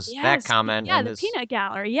has that comment. Yeah, and the Peanut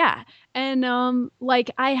Gallery, yeah. And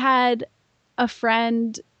like I had a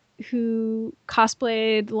friend who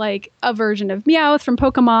cosplayed like a version of Meowth from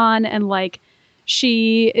Pokemon, and like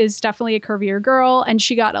she is definitely a curvier girl, and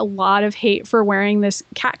she got a lot of hate for wearing this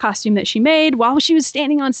cat costume that she made while she was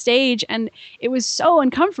standing on stage, and it was so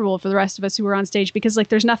uncomfortable for the rest of us who were on stage because like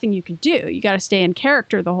there's nothing you can do. You got to stay in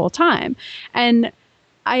character the whole time. And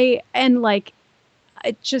I've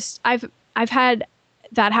had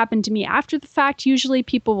that happen to me after the fact. Usually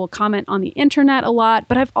people will comment on the internet a lot,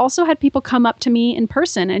 but I've also had people come up to me in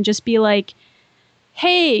person and just be like,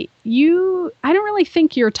 hey, I don't really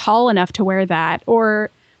think you're tall enough to wear that, or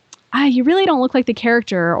you really don't look like the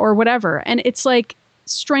character, or whatever. And it's like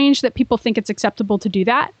strange that people think it's acceptable to do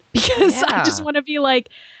that, because I just want to be like,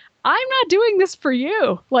 I'm not doing this for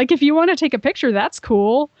you. Like, if you want to take a picture, that's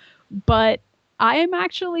cool. But I am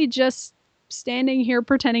actually just standing here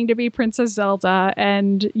pretending to be Princess Zelda,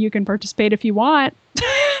 and you can participate if you want.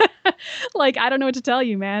 Like, I don't know what to tell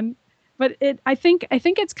you, man. But I think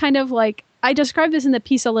it's kind of like, I described this in the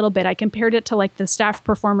piece a little bit. I compared it to like the staff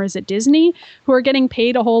performers at Disney who are getting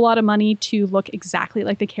paid a whole lot of money to look exactly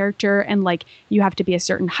like the character, and like you have to be a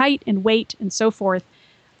certain height and weight and so forth.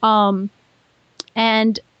 And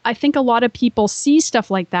I think a lot of people see stuff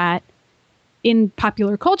like that in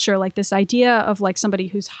popular culture, like this idea of like somebody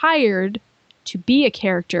who's hired to be a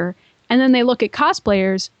character, and then they look at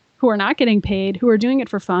cosplayers who are not getting paid, who are doing it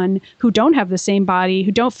for fun, who don't have the same body,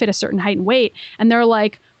 who don't fit a certain height and weight, and they're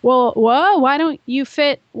like, well, why don't you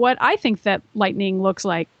fit what I think that Lightning looks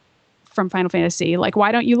like from Final Fantasy? Like,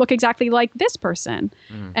 why don't you look exactly like this person?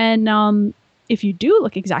 And if you do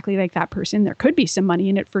look exactly like that person, there could be some money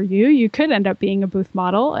in it for you. You could end up being a booth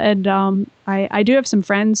model. And I do have some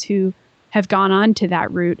friends who have gone on to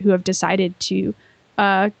that route, who have decided to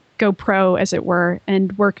go pro, as it were,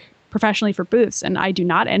 and work professionally for booths. And I do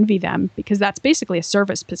not envy them, because that's basically a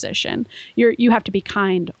service position. You have to be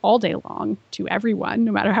kind all day long to everyone,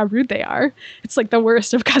 no matter how rude they are. It's like the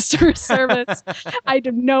worst of customer service. I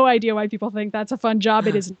have no idea why people think that's a fun job.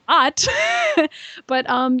 It is not. But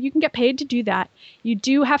you can get paid to do that. You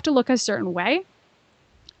do have to look a certain way.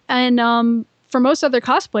 And for most other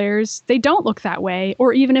cosplayers, they don't look that way.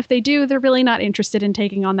 Or even if they do, they're really not interested in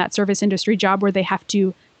taking on that service industry job where they have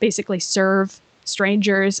to basically serve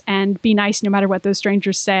strangers and be nice no matter what those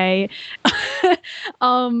strangers say.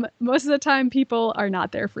 Most of the time, people are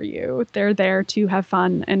not there for you. They're there to have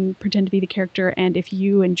fun and pretend to be the character. And if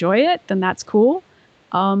you enjoy it, then that's cool.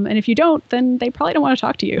 And if you don't, then they probably don't want to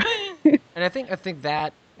talk to you. And I think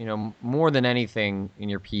that, more than anything in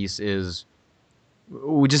your piece is,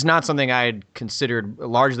 which is not something I had considered,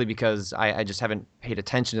 largely because I just haven't paid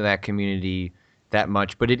attention to that community that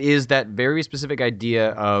much, but it is that very specific idea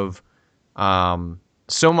of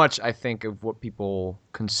so much, I think, of what people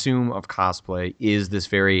consume of cosplay is this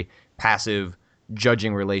very passive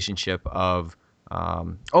judging relationship of,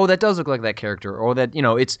 oh, that does look like that character, or that,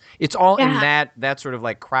 it's all in that sort of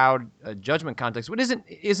like crowd judgment context. What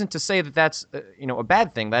isn't to say that that's a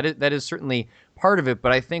bad thing. That is certainly part of it.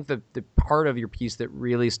 But I think that the part of your piece that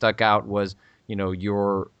really stuck out was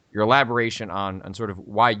your elaboration on sort of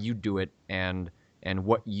why you do it and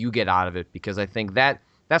what you get out of it, because I think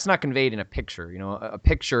that's not conveyed in a picture. A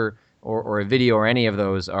picture or a video or any of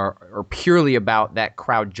those are purely about that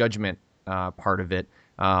crowd judgment part of it.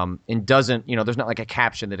 And doesn't, there's not like a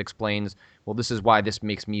caption that explains, well, this is why this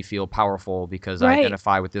makes me feel powerful because I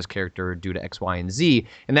identify with this character due to X, Y, and Z.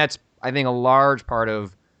 And that's, I think, a large part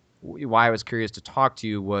of why I was curious to talk to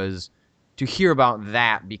you, was to hear about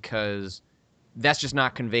that, because that's just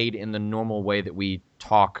not conveyed in the normal way that we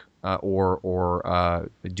talk or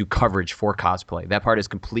do coverage for cosplay. That part is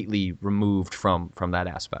completely removed from that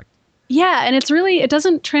aspect. Yeah, and it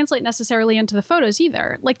doesn't translate necessarily into the photos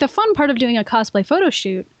either. Like, the fun part of doing a cosplay photo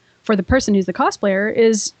shoot for the person who's the cosplayer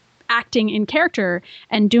is acting in character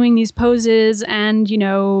and doing these poses and,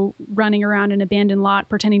 running around an abandoned lot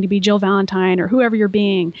pretending to be Jill Valentine or whoever you're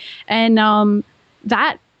being. And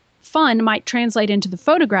that fun might translate into the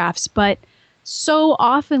photographs, but so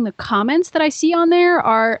often the comments that I see on there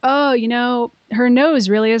are, oh, her nose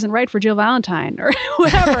really isn't right for Jill Valentine or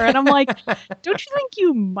whatever. And I'm like, don't you think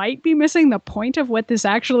you might be missing the point of what this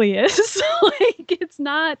actually is? Like, it's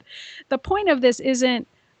not, the point of this isn't,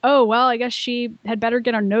 oh, well, I guess she had better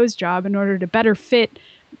get her nose job in order to better fit,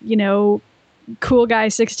 Cool Guy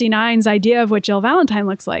 69's idea of what Jill Valentine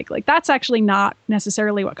looks like. Like, that's actually not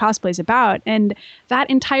necessarily what cosplay is about. And that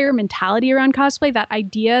entire mentality around cosplay, that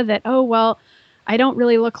idea that, oh, well, I don't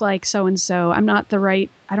really look like so-and-so. I don't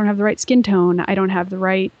have the right skin tone. I don't have the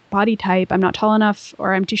right body type. I'm not tall enough,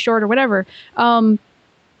 or I'm too short, or whatever.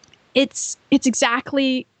 It's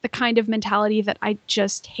exactly the kind of mentality that I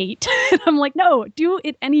just hate. I'm like, no, do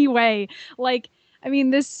it anyway. Like, I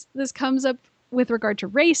mean, this comes up with regard to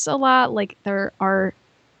race a lot. Like, there are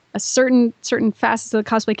a certain facets of the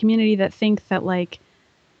cosplay community that think that, like,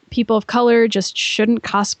 people of color just shouldn't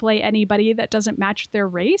cosplay anybody that doesn't match their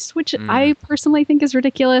race, which I personally think is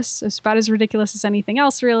ridiculous. It's about as ridiculous as anything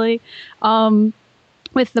else, really.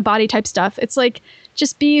 With the body type stuff, it's like,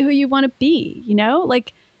 just be who you want to be,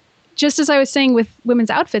 Like, just as I was saying with women's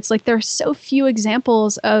outfits, like, there are so few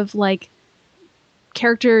examples of, like,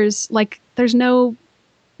 characters, like,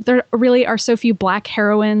 there really are so few Black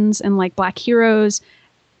heroines and, like, Black heroes.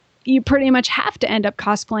 You pretty much have to end up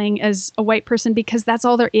cosplaying as a white person because that's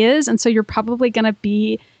all there is. And so you're probably going to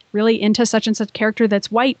be really into such and such character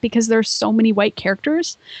that's white because there's so many white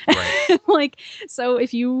characters. Right. Like, so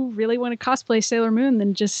if you really want to cosplay Sailor Moon,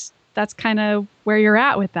 then that's kind of where you're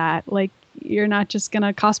at with that. Like, you're not just going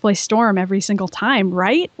to cosplay Storm every single time,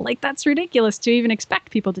 right? Like, that's ridiculous to even expect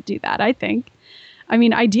people to do that, I think. I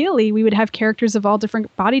mean, ideally, we would have characters of all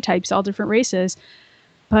different body types, all different races.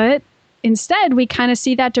 But instead, we kind of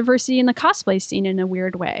see that diversity in the cosplay scene in a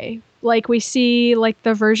weird way. Like, we see, like,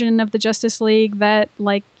 the version of the Justice League that,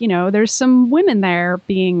 like, there's some women there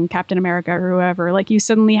being Captain America or whoever. Like, you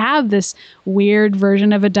suddenly have this weird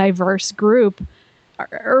version of a diverse group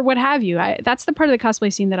or what have you. That's the part of the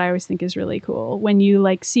cosplay scene that I always think is really cool. When you,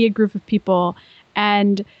 like, see a group of people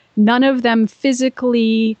and none of them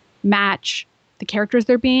physically match the characters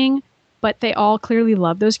they're being, but they all clearly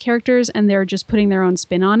love those characters and they're just putting their own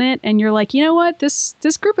spin on it. And you're like, you know what? This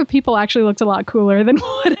group of people actually looks a lot cooler than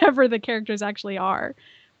whatever the characters actually are,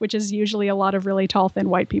 which is usually a lot of really tall, thin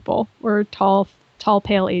white people or tall,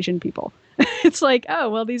 pale Asian people. It's like, oh,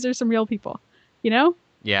 well, these are some real people,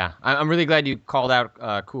 Yeah, I'm really glad you called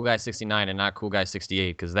out Cool Guy 69 and not Cool Guy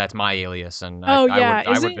 68 because that's my alias, and I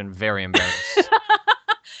would have been very embarrassed.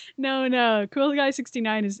 No. Cool Guy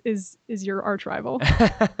 69 is your arch rival.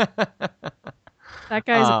 That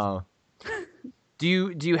guy's. Do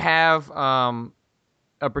you have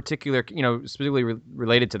a particular, specifically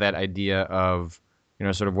related to that idea of,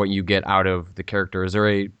 sort of what you get out of the character? Is there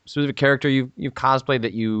a specific character you've cosplayed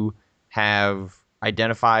that you have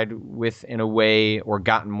identified with in a way or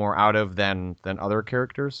gotten more out of than other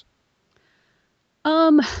characters?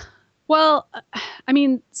 Well, I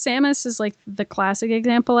mean, Samus is like the classic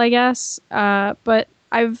example, I guess. But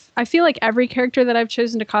I feel like every character that I've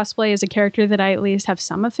chosen to cosplay is a character that I at least have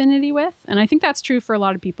some affinity with. And I think that's true for a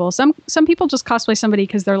lot of people. Some people just cosplay somebody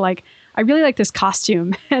because they're like, I really like this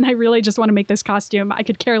costume and I really just want to make this costume. I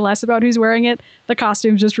could care less about who's wearing it. The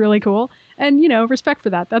costume's just really cool. And, respect for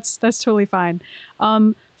that. That's totally fine.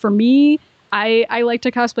 For me, I like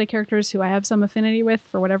to cosplay characters who I have some affinity with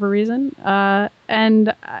for whatever reason.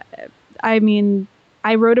 And I mean,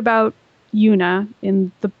 I wrote about Yuna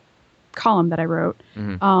in the column that I wrote.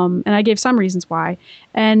 And I gave some reasons why.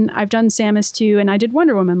 And I've done Samus too. And I did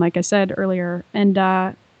Wonder Woman, like I said earlier. And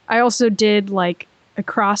I also did like a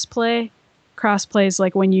crossplay. Crossplay is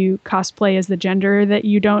like when you cosplay as the gender that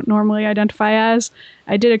you don't normally identify as.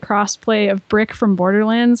 I did a crossplay of Brick from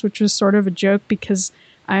Borderlands, which was sort of a joke because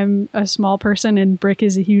I'm a small person and Brick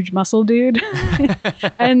is a huge muscle dude.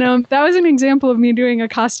 And that was an example of me doing a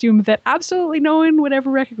costume that absolutely no one would ever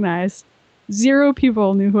recognize. 0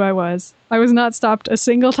 people knew who I was. I was not stopped a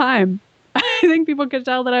single time. I think people could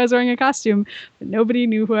tell that I was wearing a costume, but nobody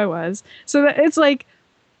knew who I was. So it's like,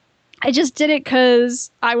 I just did it because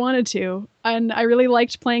I wanted to. And I really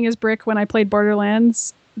liked playing as Brick when I played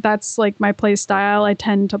Borderlands. That's like my play style. I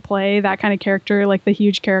tend to play that kind of character, like the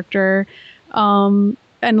huge character.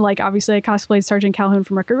 And like, obviously I cosplayed Sergeant Calhoun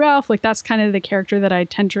from Wreck-It Ralph. Like, that's kind of the character that I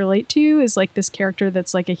tend to relate to, is like this character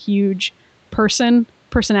that's like a huge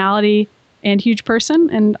personality and huge person.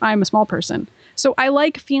 And I'm a small person. So I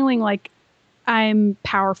like feeling like I'm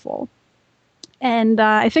powerful. And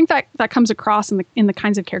I think that comes across in the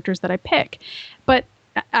kinds of characters that I pick. But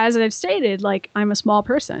as I've stated, like, I'm a small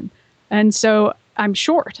person. And so I'm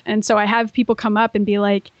short. And so I have people come up and be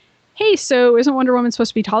like, hey, so isn't Wonder Woman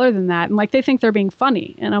supposed to be taller than that? And like they think they're being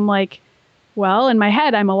funny. And I'm like, well, in my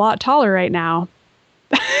head, I'm a lot taller right now.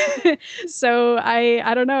 So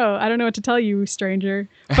I don't know. I don't know what to tell you, stranger.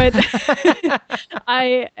 But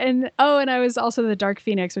and I was also the Dark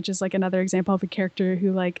Phoenix, which is like another example of a character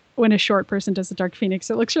who, like, when a short person does the Dark Phoenix,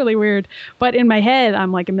 it looks really weird. But in my head,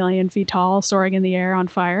 I'm like a million feet tall, soaring in the air on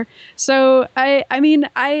fire. So I mean,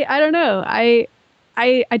 I don't know. I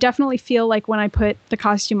definitely feel like when I put the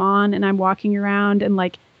costume on and I'm walking around and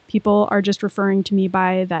like people are just referring to me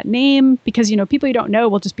by that name, because, you know, people you don't know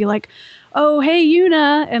will just be like, oh, hey,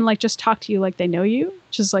 Yuna, and like just talk to you like they know you,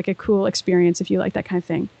 which is like a cool experience if you like that kind of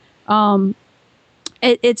thing.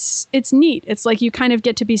 It's neat. It's like you kind of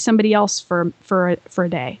get to be somebody else for a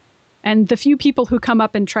day. And the few people who come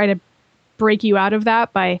up and try to break you out of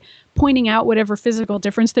that by pointing out whatever physical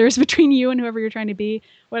difference there is between you and whoever you're trying to be,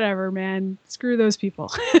 whatever, man, screw those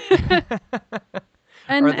people.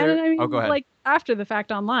 And I mean, go ahead. like after the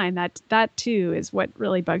fact online, that too is what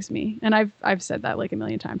really bugs me. And I've said that like a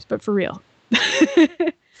million times, but for real.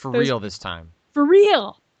 Real this time. For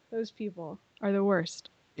real. Those people are the worst.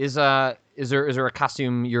 Is there a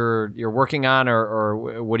costume you're working on, or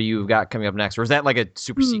what do you got coming up next? Or is that like a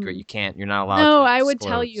super secret? You're not allowed to No, I would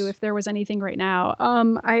disclose? tell you if there was anything right now.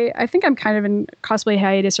 I think I'm kind of in cosplay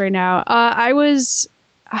hiatus right now.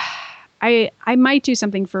 I might do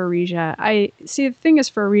something for Arisia. I see, the thing is,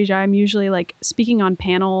 for Arisia, I'm usually like speaking on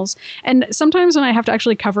panels. And sometimes when I have to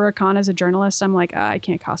actually cover a con as a journalist, I'm like, I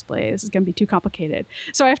can't cosplay. This is going to be too complicated.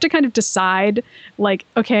 So I have to kind of decide, like,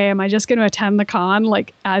 okay, am I just going to attend the con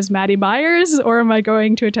like as Maddie Myers, or am I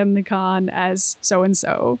going to attend the con as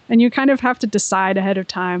so-and-so? And you kind of have to decide ahead of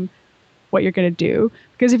time what you're going to do.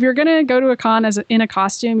 Because if you're going to go to a con in a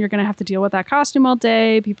costume, you're going to have to deal with that costume all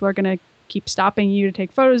day. People are going to keep stopping you to take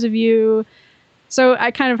photos of you. So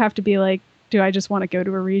I kind of have to be like, do I just want to go to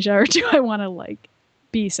Arisia, or do I want to like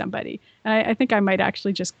be somebody? And I think I might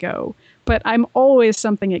actually just go. But I'm always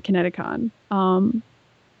something at Kineticon.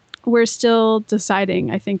 We're still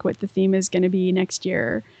deciding, I think, what the theme is going to be next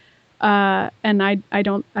year. And I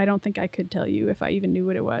don't think I could tell you if I even knew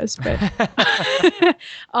what it was. But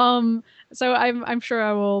so I'm sure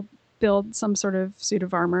I will build some sort of suit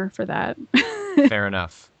of armor for that. Fair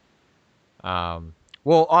enough.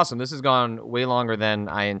 Well, awesome. This has gone way longer than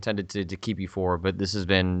I intended to keep you for, but this has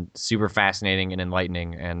been super fascinating and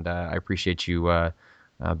enlightening, and I appreciate you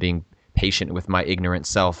being patient with my ignorant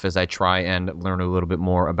self as I try and learn a little bit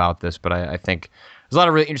more about this. But I think there's a lot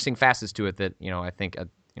of really interesting facets to it that, you know, I think,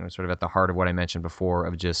 sort of at the heart of what I mentioned before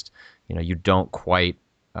of just, you know, you don't quite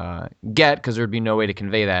get, because there'd be no way to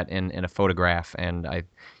convey that in a photograph. And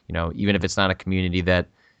even if it's not a community that,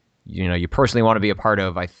 you know, you personally want to be a part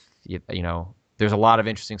of, there's a lot of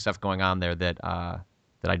interesting stuff going on there that I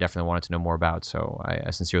definitely wanted to know more about. So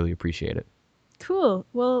I sincerely appreciate it. Cool.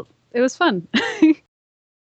 Well, it was fun.